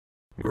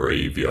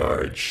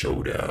Graveyard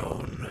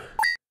Showdown.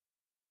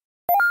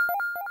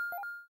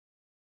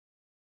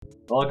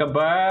 Welcome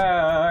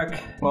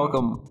back!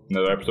 Welcome.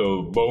 Another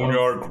episode of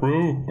Boneyard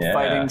Crew. Yeah.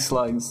 Fighting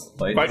slugs.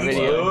 Fighting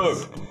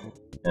slugs.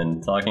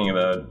 And talking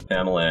about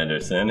Pamela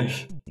Anderson.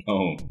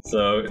 Oh,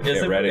 so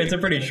it's a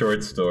pretty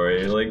short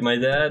story. Like my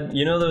dad,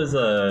 you know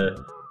those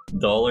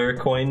dollar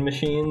coin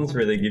machines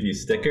where they give you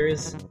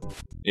stickers?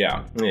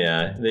 yeah.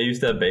 Yeah, they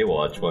used to have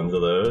Baywatch ones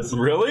of those.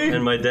 Really?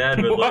 And my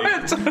dad would What?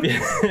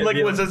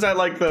 Was this at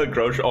like the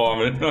grocery?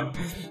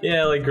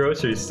 yeah, like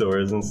grocery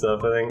stores and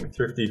stuff. I think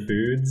Thrifty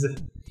Foods.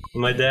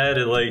 My dad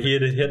had he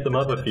had hit them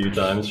up a few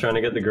times trying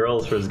to get the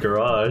girls for his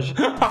garage.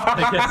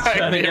 I guess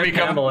trying to get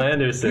Pamela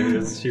Anderson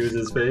because she was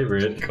his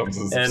favorite.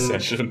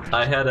 Obsession.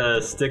 I had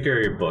a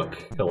sticker book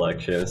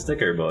collection, a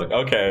sticker book.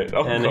 Okay.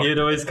 Oh, and he'd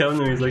always come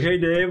to me. He's like, "Hey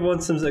Dave,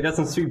 I got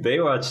some sweet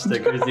Baywatch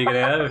stickers you can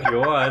have if you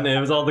want." And it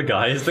was all the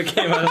guys that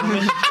came out of the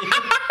machine.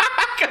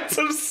 Got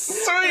some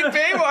sweet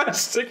Baywatch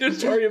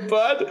stickers for you,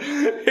 bud.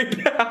 Hey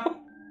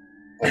pal.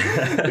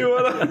 You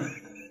wanna?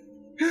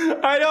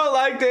 I don't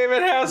like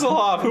David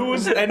Hasselhoff. Who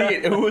was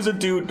a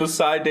dude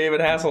beside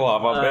David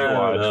Hasselhoff on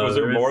Baywatch? Was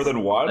there more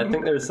than one? I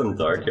think there's some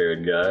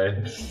dark-haired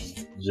guy.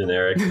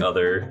 Generic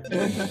other.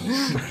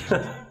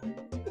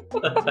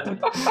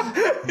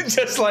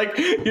 Just like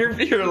you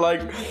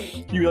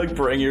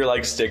bring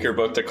your sticker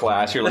book to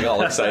class. You're like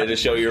all excited to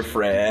show your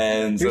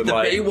friends. Here's and the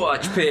like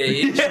Baywatch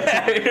page.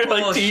 Yeah, you're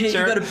like oh teacher. Shit,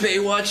 you got a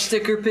Baywatch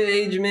sticker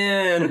page,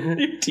 man.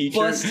 Your teacher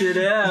Bust it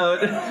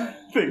out.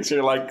 Thinks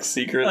you're like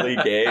secretly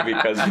gay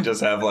because you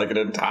just have like an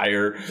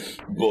entire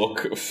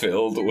book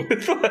filled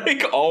with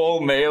like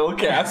all male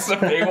casts of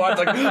Baywatch,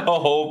 like a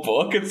whole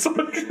book. It's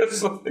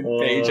like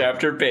page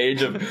after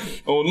page of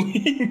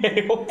only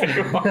male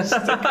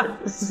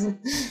Baywatch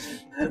stickers.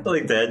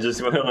 Like Dad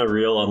just went on a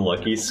real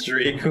unlucky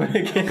streak when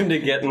it came to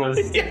getting those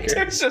stickers.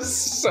 There's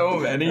just so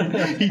many.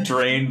 He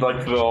drained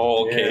like the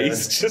whole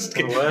case. Just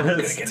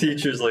his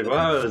teacher's like,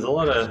 wow, there's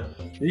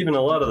even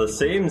a lot of the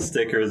same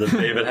stickers of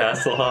David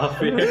Hasselhoff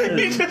here.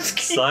 He just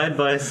side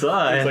by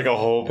side. It's like a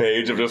whole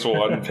page of just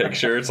one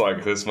picture. It's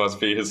like, this must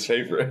be his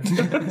favorite.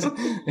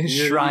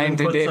 Shrine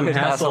to David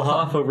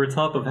Hasselhoff over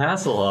top of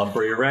Hasselhoff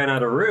where he ran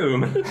out of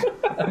room.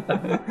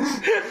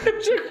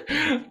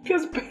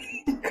 Just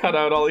cut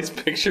out all these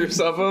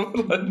pictures of him.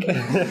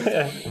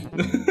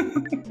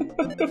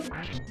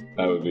 That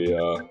would be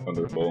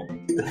wonderful.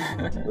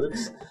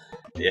 Oops.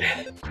 Yeah,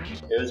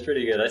 it was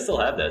pretty good. I still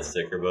have that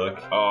sticker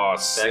book. Oh, back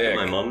sick. at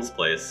my mom's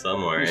place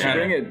somewhere. You should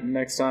bring it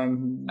next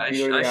time. I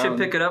should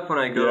pick it up when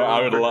I go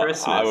for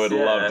Christmas. I would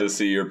love to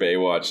see your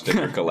Baywatch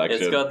sticker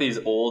collection. It's got these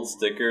old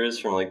stickers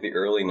from like the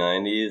early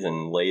 90s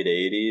and late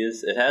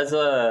 80s. It has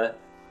a...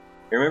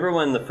 Remember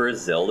when the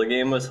first Zelda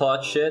game was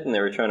hot shit and they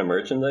were trying to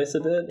merchandise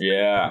it?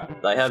 Yeah.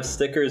 I have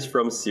stickers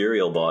from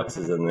cereal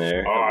boxes in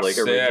there. Oh, like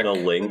sick. original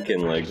Link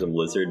and like the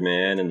Lizard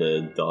Man and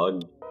the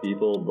dog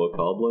people,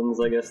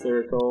 bokoblins, I guess they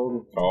were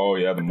called. Oh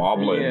yeah, the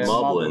moblins. Yeah,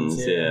 moblins,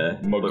 yeah.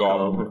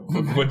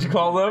 What'd you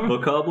call them?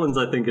 Bokoblins,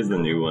 I think, is the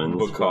new one.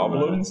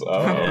 Bokoblins?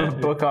 Oh. Yeah.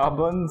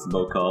 Bokoblins?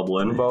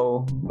 Bokoblin.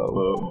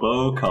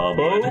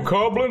 Bokoblin.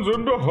 Bokoblins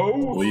in the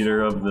hole.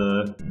 Leader of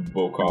the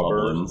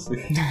Bokoblins.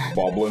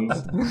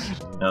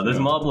 Boblins. No, there's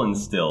moblins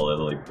still. They're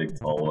like big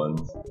tall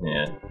ones.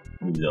 Yeah.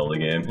 Zelda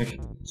game.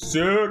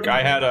 Sick.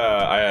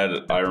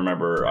 I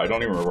remember, I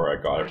don't even remember where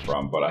I got it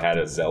from, but I had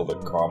a Zelda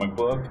comic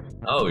book.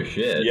 Oh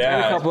shit. Yeah.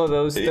 I had a couple of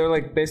those. They're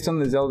like based on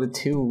the Zelda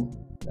 2.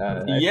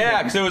 Yeah,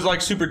 because it was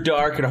like super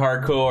dark and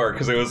hardcore.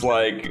 Because it was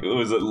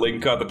a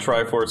Link got the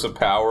Triforce of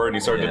Power and he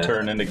started to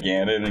turn into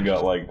Ganon and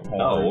got like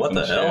what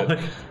the hell?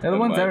 The other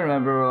ones I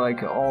remember were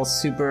like all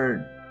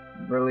super,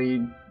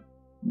 really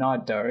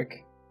not dark.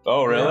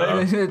 Oh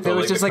really? It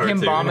was just like him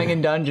bombing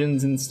in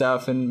dungeons and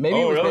stuff, and maybe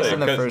it was based on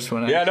the first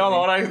one. Yeah, no, the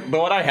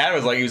one I had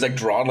was like he was like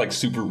drawn like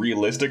super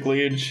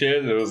realistically and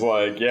shit. It was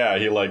like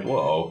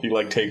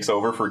he takes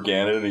over for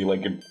Ganon and he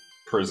like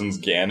imprisons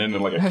Ganon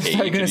in like a cage.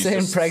 I was gonna say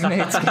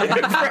impregnates Ganon.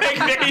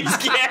 Impregnates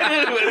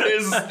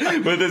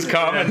Ganon with his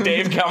comment.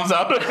 Dave comes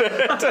out of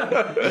it.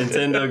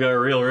 Nintendo got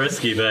real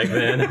risky back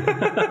then.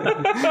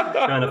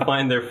 Trying to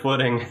find their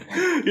footing.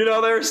 You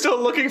know, they were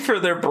still looking for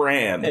their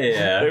brand.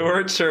 Yeah. They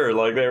weren't sure.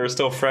 Like, they were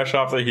still fresh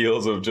off the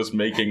heels of just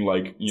making,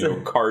 like, you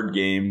know, card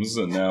games,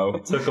 and now...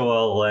 It took a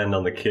while to land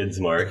on the kids'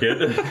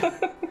 market.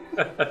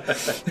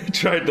 They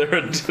tried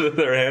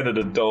their hand at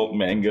adult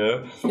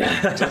manga.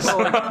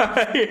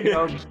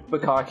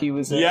 Bukaki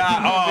was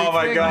yeah, oh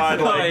my god.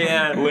 Like,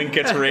 yeah. Link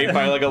gets raped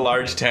by, like, a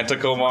large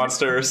tentacle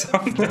monster or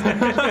something.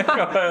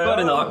 What,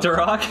 an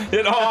Octorok?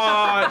 It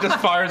just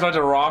fires a bunch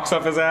of rocks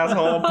up his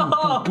asshole.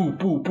 Boo,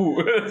 boo, boo,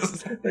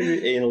 boo.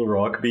 Anal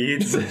rock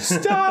beads.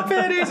 Stop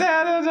it, he's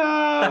out of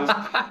time.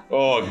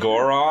 Oh,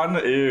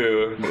 Goron?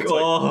 Ew.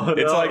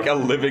 It's like a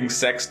living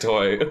sex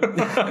toy.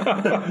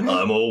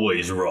 I'm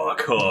always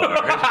rock hard.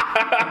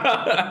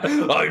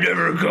 I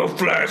never go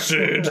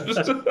flaccid.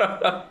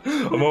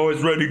 I'm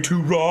always ready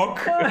to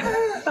rock.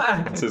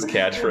 It's his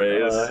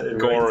catchphrase.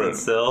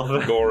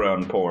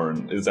 Goron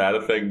porn. Is that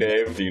a thing,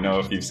 Dave? Do you know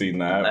if you've seen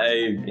that?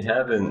 I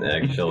haven't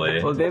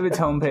actually. Well, David's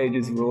homepage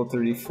is Rule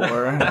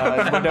 34.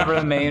 Whatever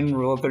the main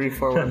Rule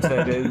 34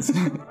 website is.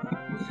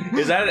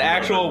 Is that an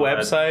actual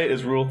website?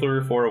 Is Rule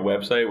 34 a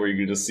website where you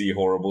can just see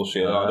horrible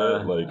shit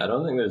on it? Like, I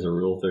don't think there's a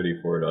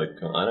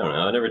Rule34.com. I don't know.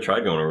 I never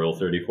tried going to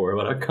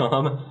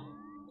Rule34.com.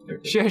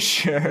 Sure.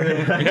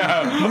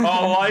 Yeah,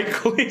 a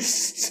likely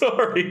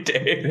story,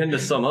 Dave. Into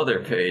some other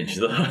page,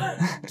 though.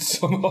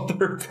 Some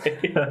other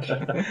page.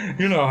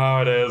 You know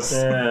how it is.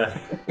 Yeah.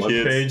 One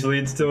page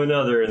leads to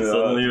another, and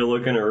suddenly you're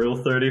looking at Rule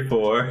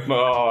 34.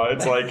 Oh,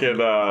 it's like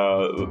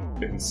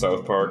in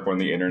South Park when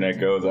the internet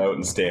goes out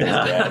and Stan's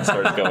dad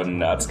starts going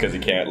nuts because he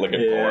can't look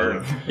at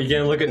porn. He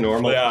can't look at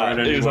normal porn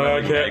anymore. He's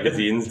like,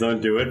 magazines don't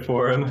do it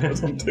for him.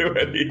 Doesn't do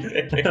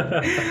anything.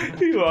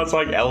 He wants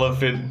like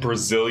elephant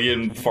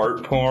Brazilian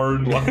fart porn.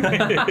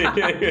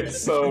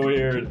 It's so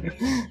weird.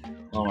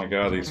 Oh my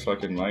god, these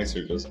fucking mice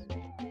are just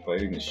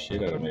biting the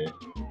shit out of me.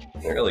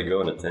 They're really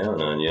going to town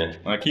on you.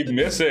 I keep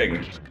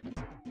missing.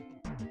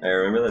 I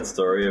remember that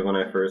story of when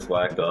I first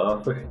whacked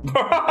off.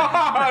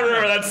 I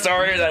remember that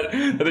story, that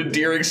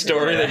endearing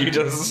story that you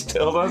just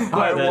told us.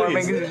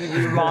 Heartwarming.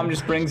 Your mom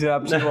just brings it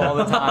up to you all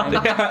the time.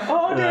 Yeah.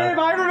 Oh, Dave,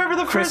 I remember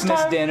the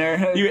Christmas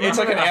dinner. It's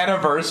like an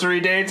anniversary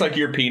day. It's like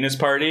your penis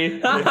party.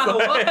 It's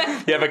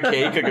like, you have a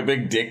cake, like a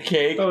big dick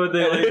cake. Oh,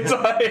 It's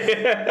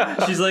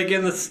like, she's like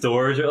in the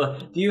store.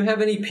 Like, do you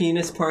have any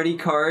penis party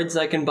cards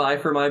I can buy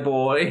for my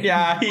boy?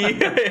 Yeah,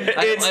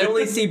 I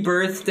only see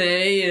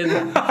birthday and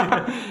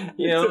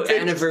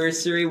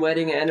anniversary,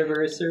 wedding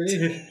anniversary.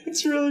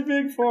 It's really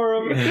big for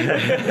him.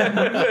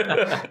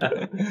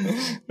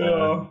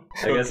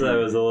 I guess I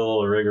was a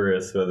little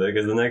rigorous with it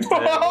because the next day.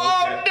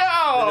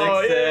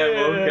 I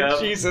woke up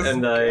Jesus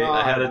and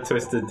I had a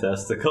twisted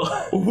testicle.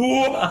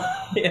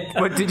 Yeah.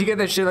 But did you get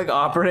that shit like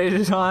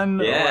operated on?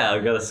 Yeah,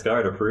 I've got a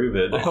scar to prove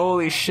it.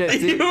 Holy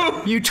shit!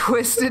 You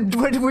twisted?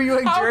 What were you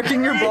like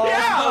jerking your balls?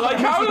 Yeah, like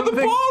how did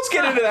the balls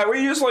get into that? Were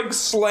you just like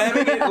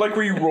slamming it? Like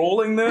were you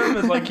rolling them?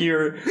 It's like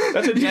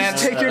that's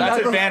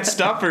advanced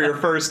stuff for your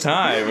first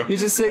time.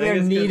 He's just sitting there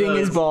kneading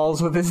his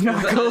balls with his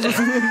knuckles.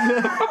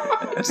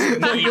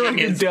 Kneading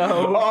his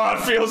dough. Oh,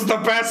 it feels the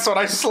best when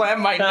I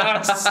slam my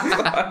nuts.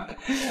 I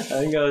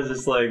think I was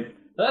just like,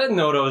 I didn't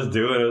know what I was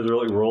doing. I was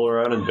really rolling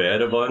around in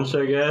bed a bunch,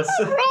 I guess.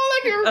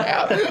 Rolling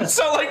around.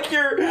 So like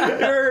you're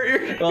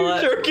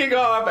jerking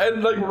off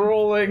and like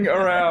rolling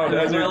around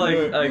as you're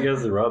like, I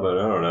guess rubbing.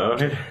 I don't know.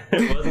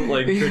 It wasn't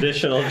like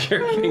traditional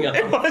jerking off.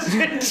 It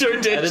wasn't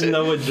traditional. I didn't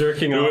know what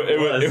jerking off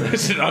was. It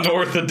was an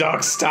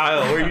unorthodox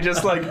style where you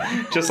just like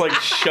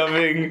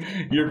shoving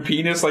your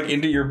penis like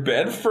into your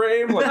bed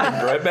frame like a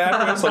bread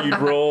mattress. Like you'd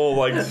roll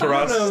like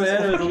thrust. I don't know,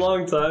 man. It was a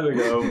long time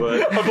ago,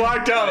 but I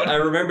blacked out. I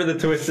remember the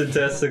twisted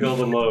testicle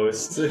the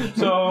most.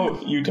 So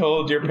you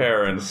told your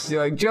parents.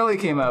 You're like, jelly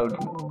came out.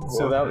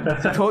 So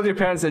you told your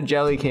parents that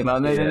jelly came out,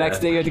 and then the next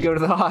day you had to go to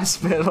the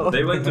hospital.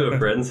 They went to a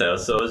friend's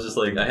house, so I was just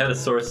like, I had a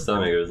sore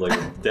stomach. It was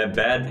like that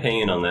bad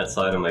pain on that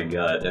side of my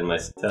gut, and my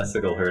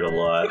testicle hurt a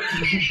lot.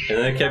 And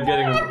then it kept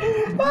getting...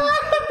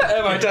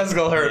 And my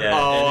testicle hurt a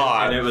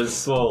lot. And it was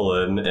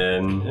swollen,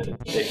 and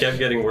it kept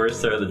getting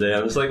worse throughout the day.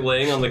 I'm just like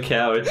laying on the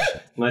couch.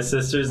 My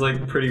sister's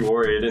like pretty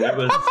worried, and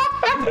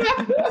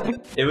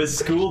it was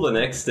school the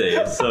next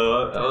day,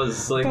 so I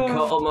was like,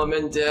 call mom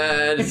and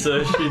dad.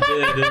 So she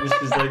did, and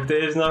she's like,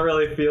 Dave's not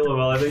really feeling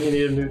well. I think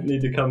you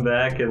need to come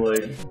back and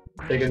like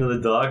take him to the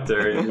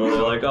doctor. And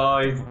they're like, oh,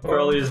 he's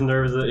probably just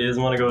nervous. He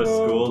doesn't want to go to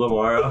school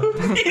tomorrow.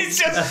 He's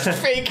just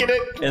faking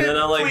it. And then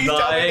I'm like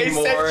dying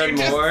more and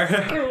more.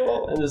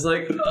 I'm just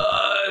like,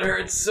 oh, it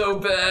hurts so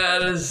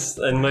bad.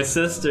 And my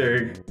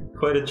sister,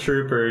 quite a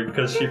trooper,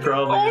 because she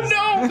probably.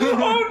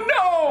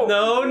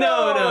 No,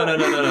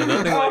 nothing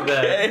like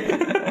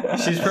that.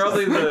 She's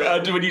probably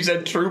the... when you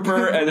said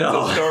trooper and it's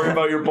a story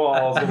about your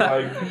balls, I'm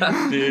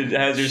like, dude,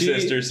 has your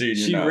sister seen you?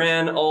 She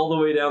ran all the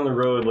way down the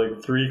road,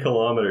 like 3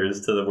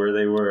 kilometers to where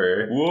they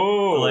were.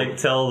 Whoa. To, like,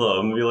 tell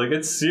them, be like,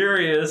 it's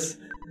serious.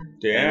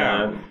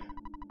 Damn.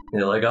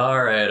 They're like,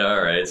 all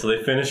right. So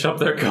they finish up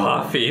their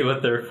coffee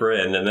with their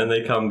friend, and then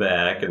they come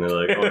back, and they're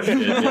like, oh shit,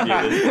 maybe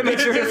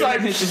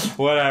it is.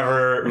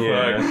 Whatever.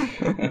 Yeah.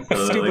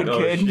 So Stupid like,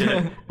 kid.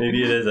 Shit,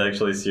 maybe it is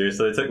actually serious.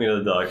 So they took me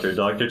to the doctor.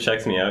 Doctor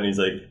checks me out, and he's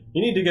like,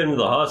 you need to get him to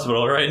the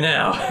hospital right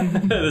now.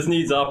 This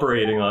needs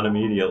operating on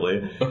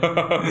immediately.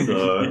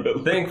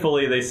 So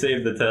thankfully, they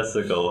saved the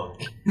testicle.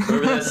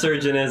 Whoever that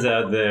surgeon is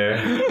out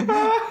there,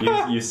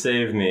 you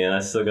saved me, and I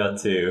still got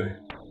 2.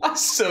 I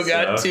still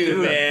got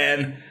 2,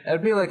 man.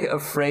 I'd be like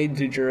afraid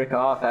to jerk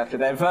off after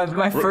that.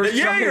 My first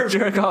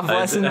jerk off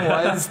lesson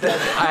was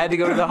that I had to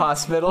go to the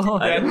hospital.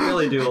 I didn't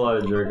really do a lot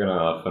of jerking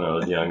off when I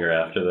was younger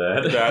after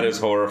that. That is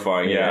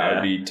horrifying. Yeah,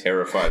 I'd be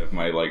terrified of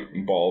my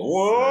like balls.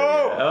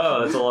 Whoa!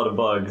 Oh, that's a lot of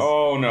bugs.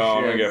 Oh no,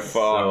 I'm gonna get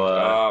fucked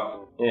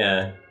up.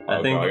 Yeah,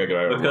 I think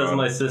because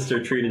my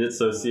sister treated it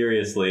so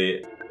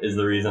seriously, is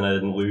the reason I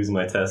didn't lose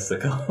my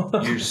testicle.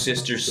 Your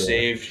sister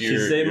saved She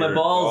saved my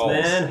balls,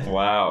 man.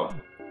 Wow.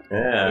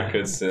 Yeah. What a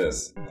good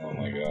sis. Oh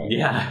my god.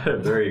 Yeah,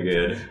 very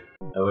good.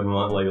 I wouldn't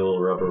want like a little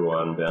rubber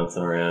one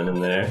bouncing around in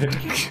there.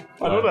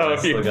 I don't know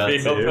if you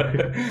feel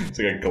two. It's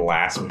like a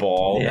glass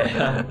ball.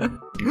 Yeah.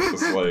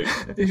 It's just like...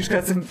 You just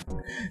got some...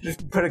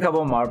 Just put a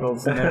couple of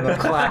marbles in there and they'll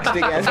clack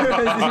together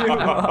as you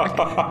walk.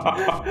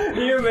 Can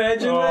you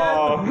imagine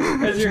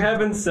that? As you're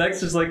having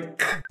sex, just like...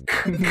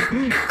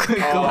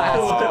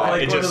 Glass.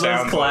 like it one just of those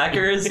sounds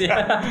clackers,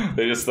 yeah.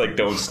 They just like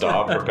don't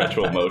stop.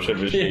 Perpetual motion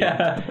machine.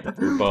 Yeah.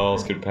 Your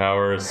balls could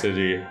power a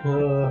city.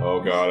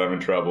 Oh god, I'm in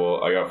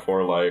trouble. I got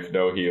 4 life,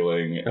 no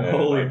healing. And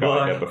Holy I gotta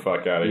fuck. get the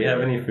fuck out of Do you here.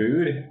 have any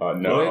food?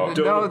 No.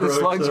 No, the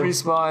slugs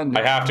respawn.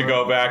 I have to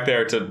go back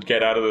there to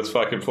get out of this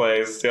fucking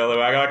place. It's the only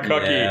way. I got a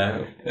cookie.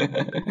 Yeah.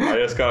 I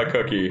just got a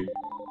cookie.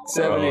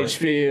 7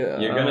 HP.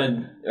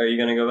 Are you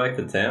gonna go back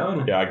to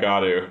town? Yeah, I got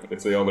to.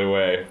 It's the only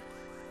way.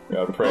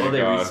 Gotta pray Oh, to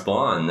they God.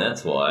 respawn,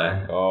 that's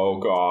why. Oh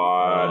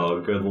god.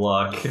 Oh, good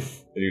luck.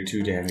 They do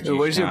 2 damage.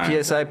 What each does your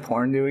time. PSI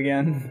porn do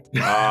again?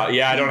 Yeah,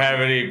 I don't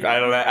have any.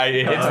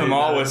 It hits them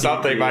all with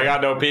something, but I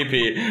got no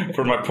PP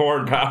for my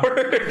porn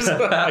powers.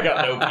 I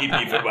got no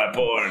PP for my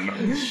porn.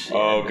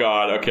 Oh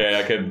god. Okay,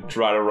 I could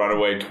try to run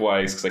away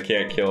twice because I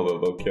can't kill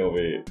them. They'll kill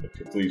me.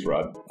 Please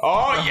run.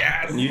 Oh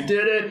yes, You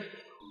did it!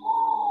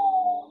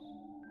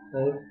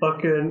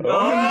 Fucking...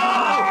 Oh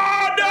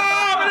no!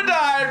 I'm gonna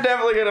die. I'm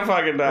definitely gonna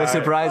fucking die. The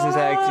surprise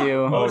attacked you.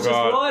 Oh it's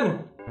god. just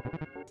one!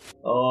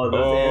 Oh,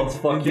 those ants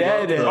fuck you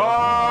dead. up, though.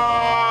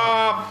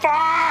 Oh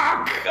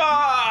fuck!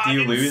 Oh, Do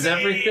you I didn't lose see.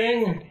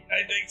 everything?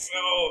 I think so.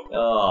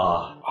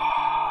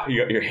 Oh.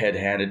 You got your head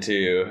handed to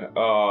you.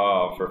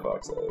 Oh, for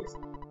fuck's sakes.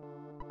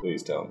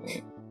 Please tell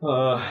me.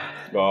 Oh,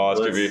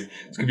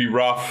 it's gonna be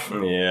rough.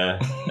 Yeah.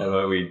 How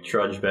about we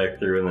trudge back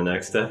through in the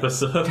next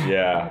episode?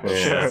 Yeah.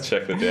 Yeah. Let's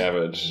check the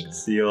damage.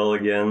 See you all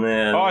again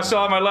then. Oh, I still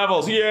have my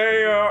levels.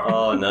 Yeah.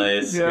 Oh,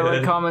 nice. Yeah, Good.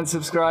 like, comment,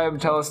 subscribe,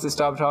 tell us to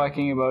stop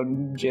talking about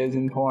jizz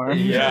and porn.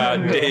 Yeah,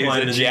 Dave's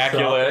Find a new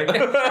ejaculate.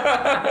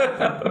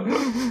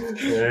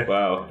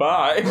 Wow.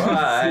 Bye.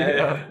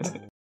 Bye.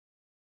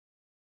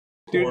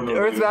 Dude,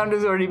 Earthbound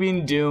has already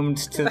been doomed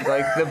to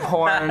like the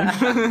porn.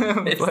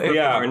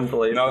 Yeah. Porn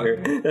flavor.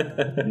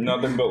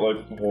 Nothing but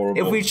like horrible.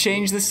 If we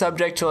change the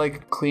subject to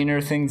like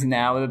cleaner things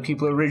now, the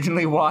people who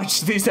originally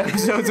watched these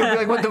episodes will be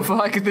like, "What the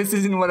fuck? This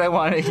isn't what I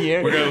want to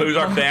hear." We're gonna lose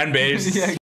our fan base. Yeah.